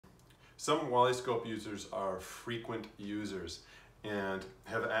Some WallyScope users are frequent users and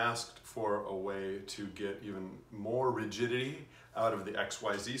have asked for a way to get even more rigidity out of the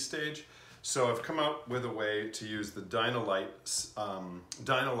XYZ stage. So I've come out with a way to use the Dinolite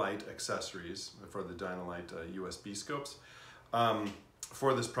accessories for the Dinolite USB scopes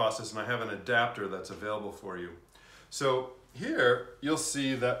for this process, and I have an adapter that's available for you. So here you'll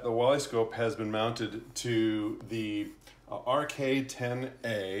see that the WallyScope has been mounted to the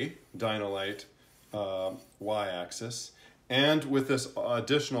RK-10-A Dinolite y-axis, and with this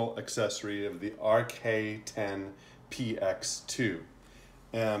additional accessory of the RK-10-PX2.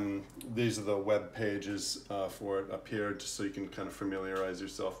 These are the web pages for it up here, just so you can kind of familiarize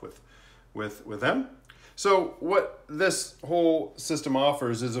yourself with them. So what this whole system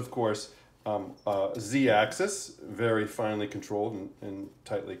offers is, of course, a Z-axis, very finely controlled and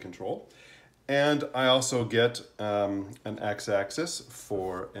tightly controlled. And I also get an X-axis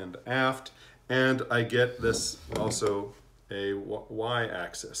fore and aft, and I get this also a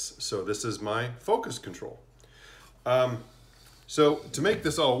Y-axis. So this is my focus control. So to make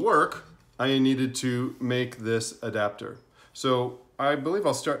this all work, I needed to make this adapter. So I believe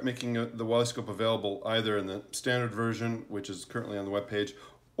I'll start making the WallyScope available either in the standard version, which is currently on the webpage,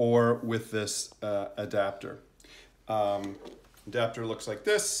 or with this adapter. Adapter looks like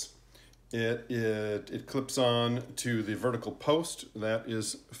this. It clips on to the vertical post that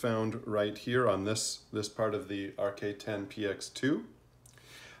is found right here on this part of the RK-10-PX2.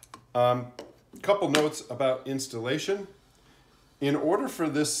 Couple notes about installation. In order for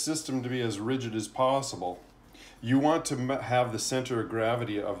this system to be as rigid as possible, you want to have the center of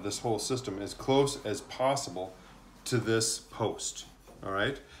gravity of this whole system as close as possible to this post. All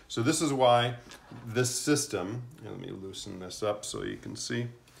right, so this is why this system, let me loosen this up so you can see.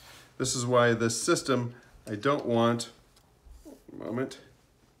 This is why this system, I don't want,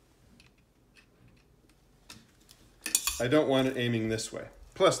 I don't want it aiming this way.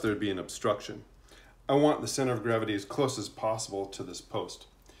 Plus there'd be an obstruction. I want the center of gravity as close as possible to this post.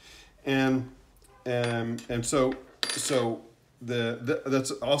 And so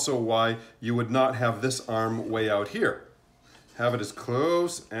that's also why you would not have this arm way out here. Have it as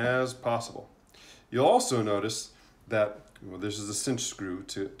close as possible. You'll also notice that this is a cinch screw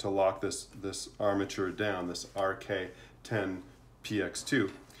to lock this armature down, this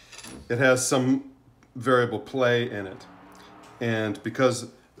RK-10-PX2. It has some variable play in it. And because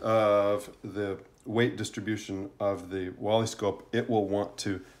of the weight distribution of the WallyScope, it will want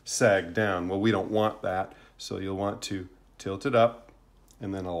to sag down. Well, we don't want that, so you'll want to tilt it up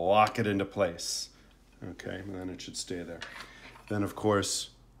and then lock it into place. Okay, and then it should stay there. Then, of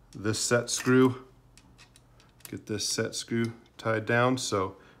course, this set screw, get this set screw tied down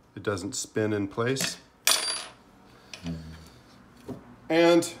so it doesn't spin in place.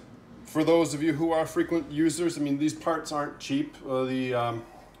 And for those of you who are frequent users, I mean, these parts aren't cheap.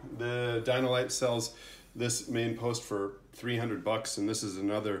 The Dinolite sells this main post for $300, and this is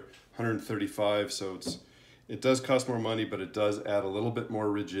another $135. So it does cost more money, but it does add a little bit more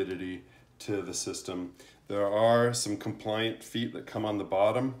rigidity to the system. There are some compliant feet that come on the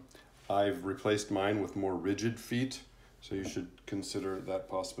bottom. I've replaced mine with more rigid feet, so you should consider that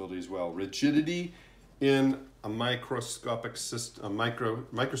possibility as well. Rigidity in a microscope system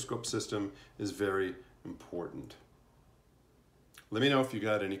is very important. Let me know if you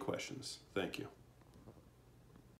got any questions. Thank you.